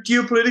you two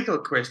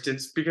geopolitical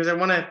questions, because I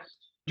want to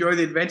enjoy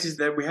the advantage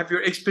that we have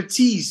your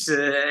expertise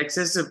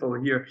accessible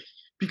here.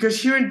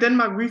 Because here in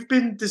Denmark, we've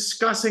been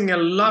discussing a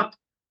lot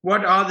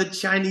what are the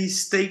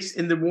Chinese stakes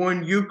in the war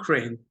in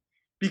Ukraine.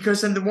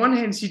 Because on the one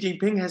hand, Xi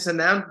Jinping has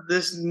announced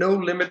this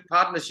no-limit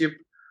partnership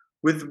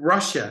with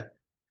Russia.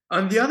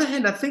 On the other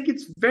hand, I think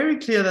it's very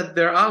clear that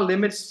there are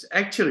limits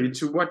actually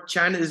to what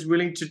China is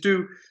willing to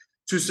do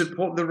to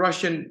support the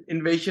Russian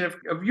invasion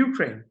of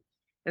Ukraine.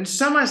 And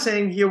some are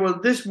saying here, well,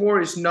 this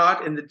war is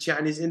not in the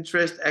Chinese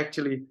interest.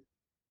 Actually,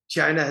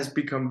 China has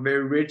become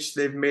very rich.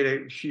 They've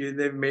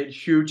made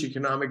huge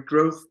economic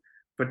growth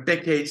for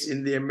decades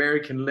in the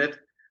American-led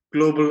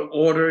global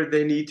order.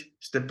 They need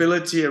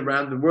stability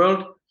around the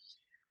world.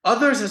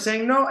 Others are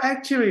saying, no,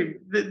 actually,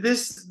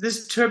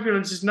 this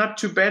turbulence is not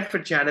too bad for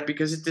China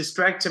because it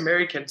distracts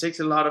America and takes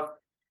a lot of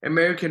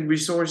American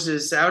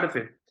resources out of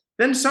it.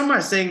 Then some are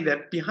saying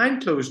that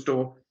behind closed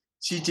door,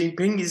 Xi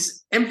Jinping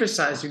is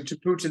emphasizing to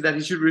Putin that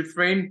he should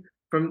refrain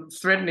from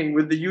threatening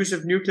with the use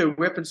of nuclear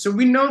weapons. So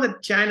we know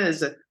that China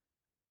is a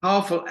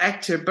powerful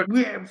actor, but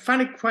we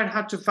find it quite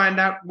hard to find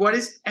out what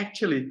is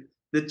actually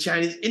the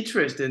Chinese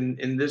interest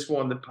in this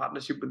war and the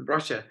partnership with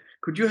Russia.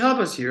 Could you help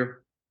us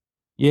here?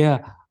 Yeah,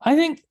 I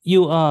think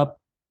you are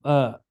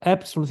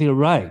absolutely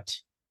right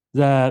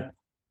that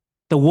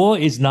the war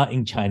is not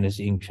in China's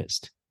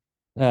interest.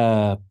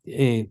 But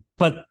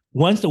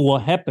once the war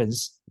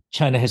happens,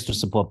 China has to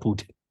support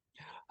Putin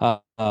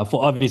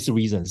for obvious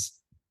reasons.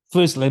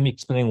 First, let me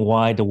explain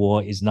why the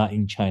war is not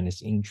in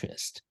China's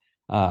interest.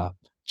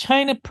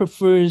 China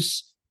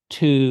prefers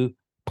to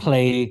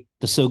play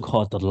the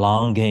so-called the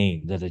long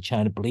game, that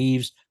China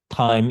believes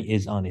time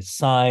is on its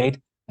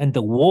side, and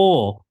the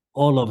war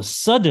all of a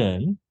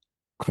sudden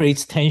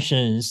creates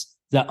tensions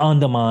that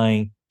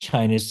undermine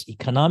China's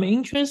economic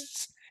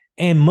interests,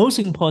 and most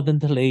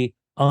importantly,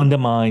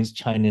 undermines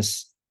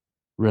China's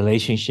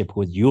relationship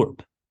with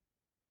Europe.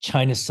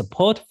 China's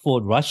support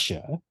for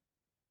Russia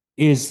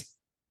is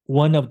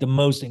one of the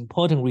most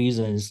important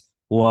reasons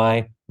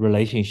why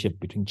relationship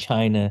between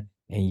China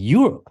and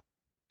Europe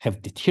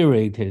have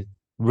deteriorated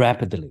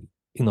rapidly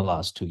in the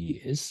last 2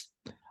 years.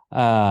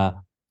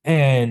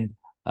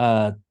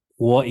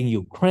 War in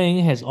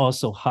Ukraine has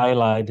also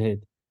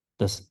highlighted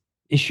the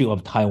issue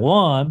of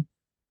Taiwan,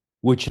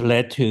 which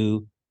led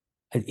to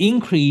an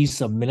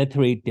increase of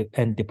military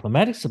and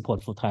diplomatic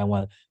support for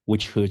Taiwan,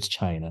 which hurts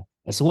China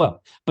as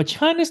well. But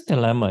China's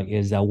dilemma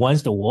is that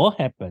once the war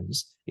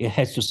happens, it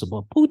has to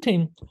support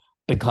Putin,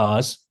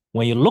 because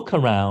when you look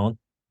around,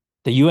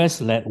 the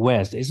US-led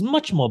West is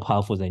much more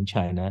powerful than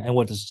China. And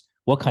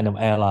what kind of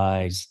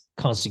allies,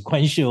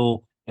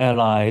 consequential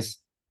allies,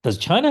 does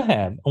China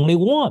have? Only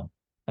one,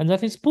 and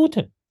that is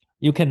Putin.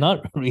 You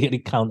cannot really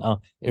count on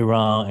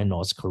Iran and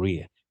North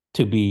Korea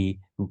to be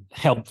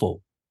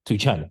helpful to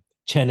China.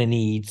 China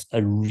needs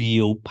a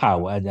real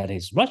power, and that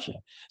is Russia.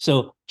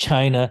 So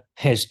China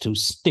has to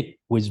stick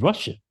with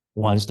Russia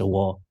once the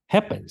war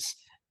happens.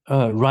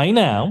 Right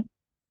now,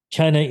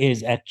 China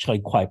is actually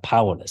quite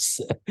powerless.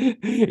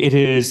 It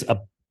is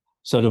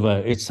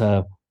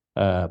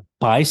a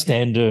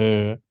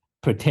bystander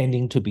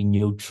pretending to be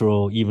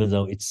neutral, even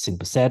though it's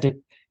sympathetic.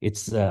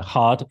 Its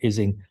heart is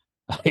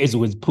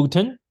with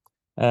Putin,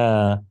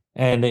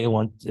 and it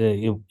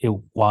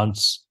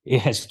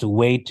has to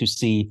wait to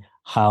see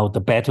how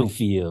the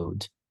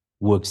battlefield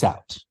works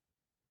out.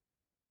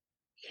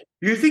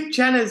 Do you think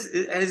China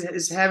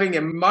is having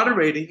a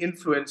moderating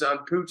influence on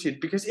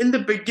Putin? Because in the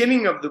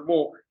beginning of the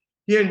war,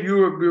 here in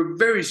Europe, we were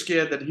very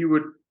scared that he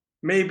would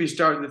maybe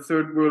start the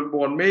Third World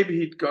War. Maybe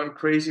he'd gone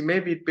crazy.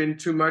 Maybe he'd been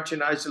too much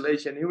in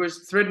isolation. He was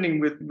threatening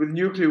with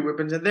nuclear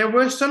weapons. And there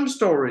were some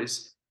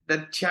stories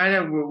that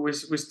China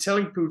was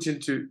telling Putin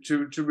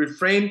to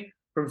refrain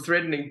from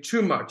threatening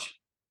too much.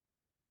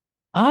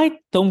 I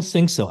don't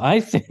think so. I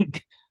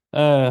think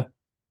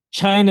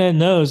China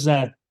knows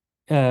that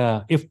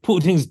if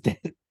Putin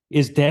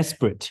is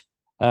desperate,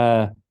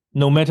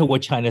 no matter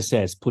what China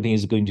says, Putin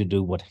is going to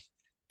do what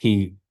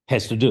he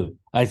has to do.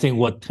 I think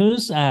what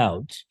turns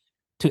out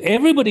to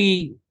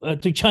everybody,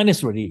 to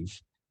China's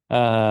relief,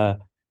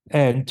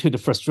 and to the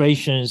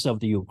frustrations of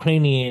the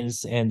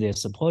Ukrainians and their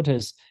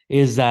supporters,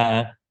 is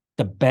that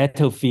the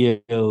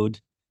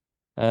battlefield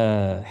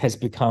has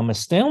become a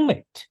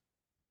stalemate,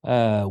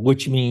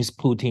 which means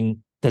Putin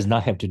does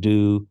not have to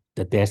do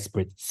the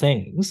desperate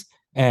things,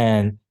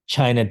 and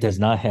China does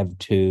not have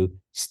to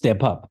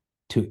step up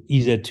to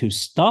either to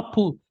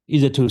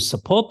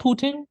support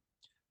Putin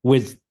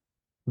with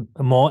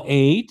more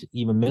aid,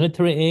 even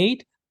military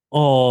aid,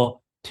 or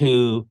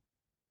to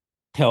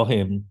tell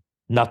him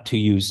not to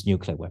use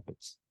nuclear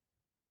weapons.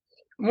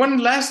 One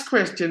last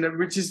question,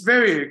 which is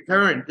very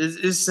current,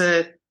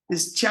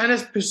 is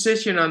China's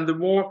position on the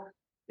war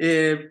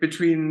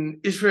between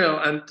Israel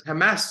and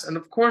Hamas. And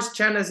of course,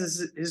 China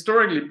has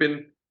historically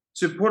been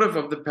supportive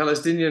of the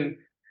Palestinian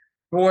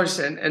cause.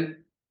 And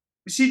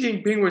Xi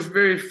Jinping was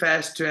very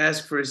fast to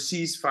ask for a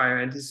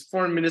ceasefire. And his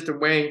foreign minister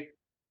Wang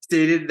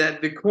stated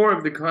that the core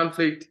of the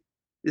conflict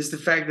is the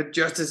fact that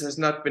justice has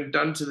not been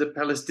done to the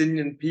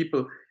Palestinian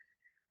people.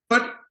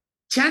 But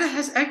China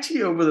has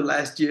actually, over the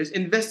last years,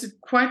 invested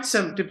quite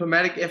some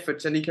diplomatic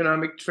efforts and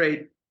economic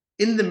trade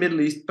in the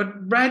Middle East.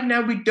 But right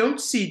now, we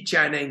don't see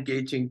China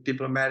engaging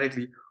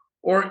diplomatically,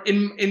 or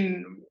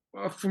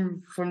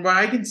from what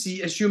I can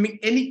see, assuming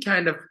any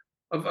kind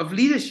of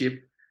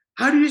leadership.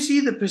 How do you see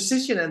the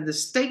position and the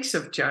stakes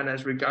of China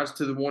as regards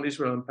to the war in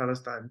Israel and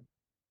Palestine?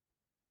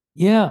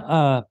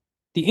 Yeah,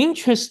 the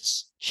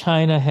interests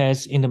China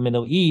has in the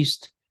Middle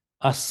East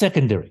are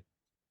secondary.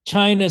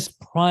 China's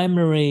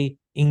primary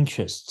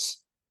interests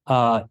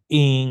are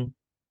in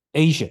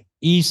Asia,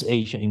 East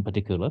Asia in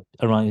particular,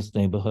 around its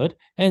neighborhood,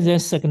 and then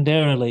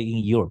secondarily in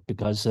Europe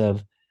because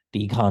of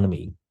the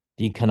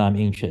economic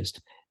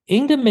interest.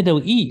 In the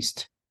Middle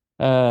East,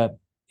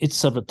 it's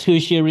sort of a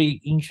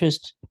tertiary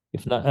interest,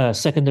 if not a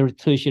secondary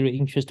tertiary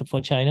interest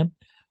for China.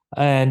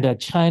 And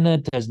China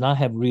does not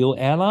have real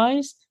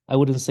allies. I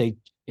wouldn't say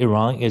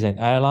Iran is an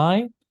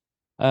ally.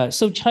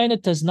 So China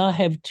does not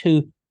have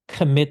to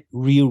commit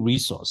real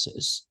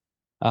resources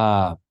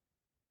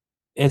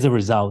as a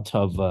result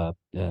of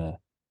the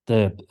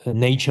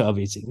nature of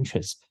its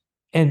interests.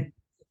 And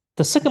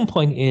the second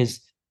point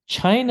is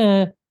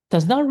China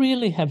does not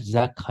really have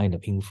that kind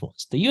of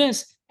influence. The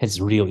US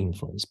has real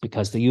influence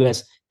because the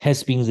US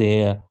has been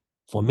there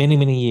for many,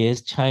 many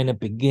years. China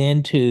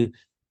began to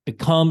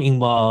become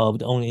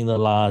involved only in the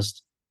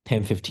last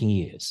 10, 15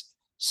 years.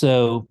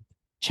 So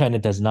China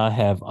does not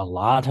have a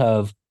lot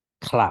of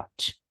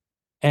clout.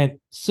 And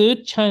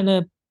third,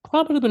 China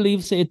probably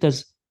believes it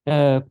does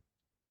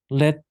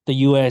let the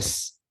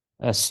US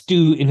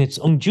stew in its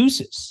own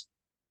juices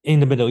in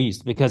the Middle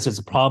East because it's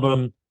a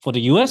problem for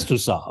the US to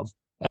solve.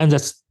 And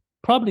that's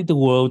probably the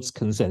world's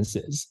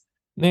consensus.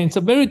 And it's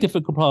a very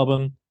difficult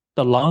problem.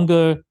 The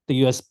longer the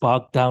US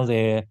bogged down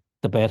there,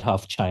 the better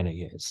off China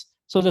is.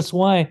 So that's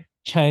why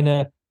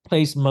China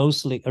plays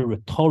mostly a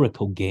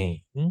rhetorical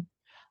game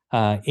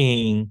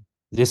in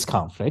this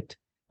conflict.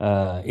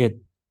 It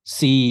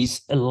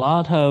sees a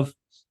lot of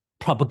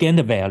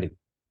propaganda value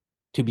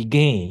to be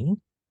gained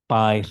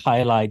by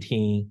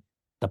highlighting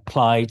the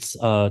plight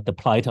of the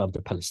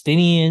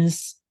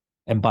Palestinians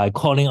and by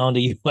calling on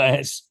the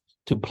US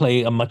to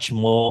play a much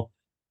more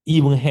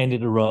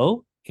even-handed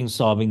role in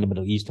solving the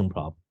Middle Eastern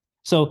problem.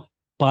 So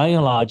by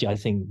and large, I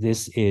think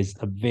this is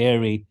a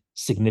very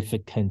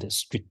significant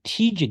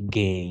strategic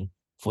gain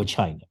for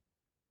China.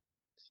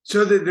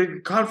 So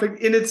the conflict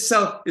in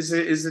itself is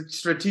a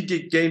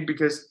strategic gain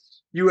because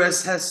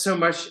U.S. has so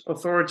much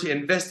authority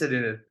invested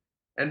in it,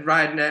 and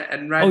right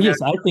now,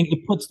 yes, I think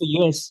it puts the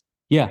U.S.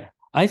 Yeah,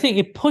 I think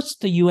it puts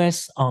the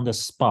U.S. on the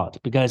spot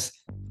because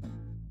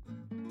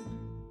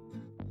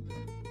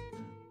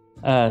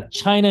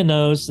China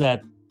knows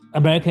that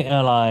American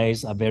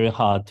allies are very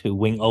hard to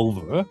win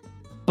over,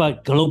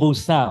 but Global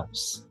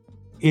South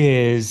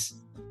is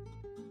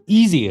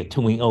easier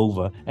to win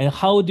over. And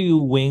how do you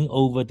win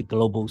over the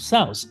global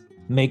South?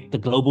 Make the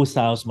global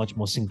South much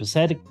more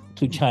sympathetic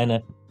to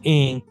China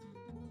in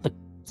the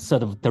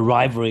sort of the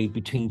rivalry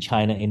between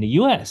China and the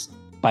US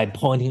by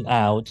pointing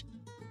out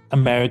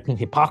American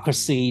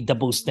hypocrisy,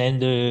 double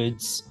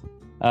standards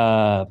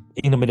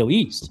in the Middle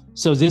East.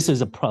 So this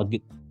is a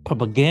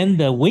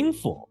propaganda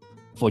windfall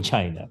for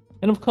China.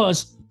 And of course,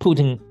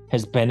 Putin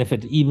has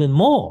benefited even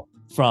more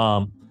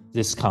from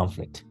this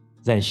conflict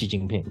than Xi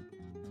Jinping.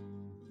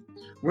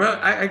 Well,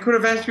 I could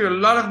have asked you a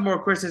lot of more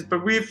questions, but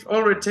we've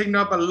already taken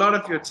up a lot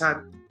of your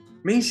time.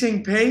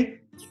 Minxin Pei,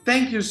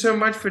 thank you so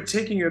much for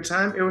taking your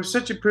time. It was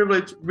such a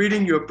privilege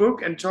reading your book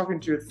and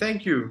talking to you.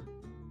 Thank you.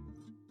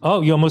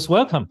 Oh, you're most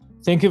welcome.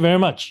 Thank you very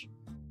much.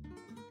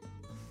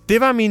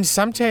 Det var min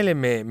samtale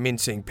med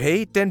Minxin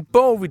Pei. Den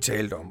bog, vi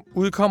talte om,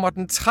 udkommer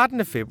den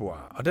 13.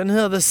 februar, og den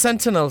hedder The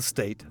Sentinel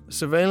State,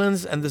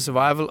 Surveillance and the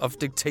Survival of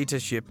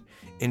Dictatorship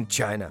in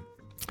China.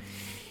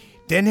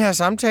 Den her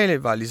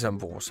samtale var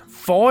ligesom vores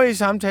forrige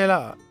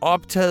samtaler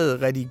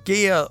optaget,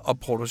 redigeret og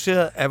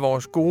produceret af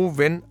vores gode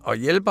ven og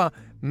hjælper,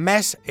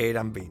 Mads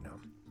Adam Wehner.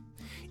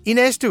 I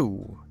næste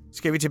uge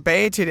skal vi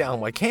tilbage til det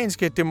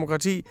amerikanske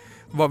demokrati,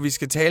 hvor vi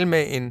skal tale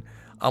med en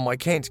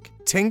amerikansk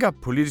tænker,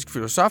 politisk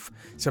filosof,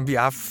 som vi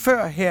har haft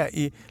før her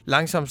i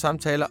Langsomme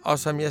Samtaler, og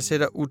som jeg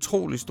sætter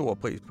utrolig stor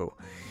pris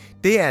på.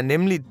 Det er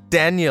nemlig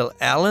Daniel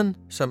Allen,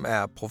 som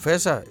er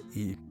professor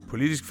i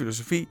politisk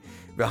filosofi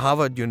ved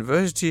Harvard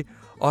University,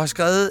 og har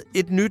skrevet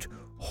et nyt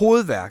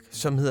hovedværk,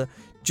 som hedder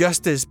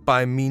Justice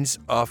by Means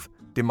of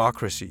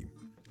Democracy.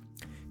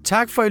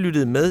 Tak for, at I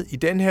lyttede med i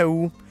den her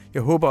uge.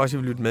 Jeg håber også, at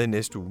I vil lytte med i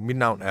næste uge. Mit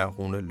navn er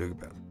Rune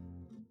Lykkeberg.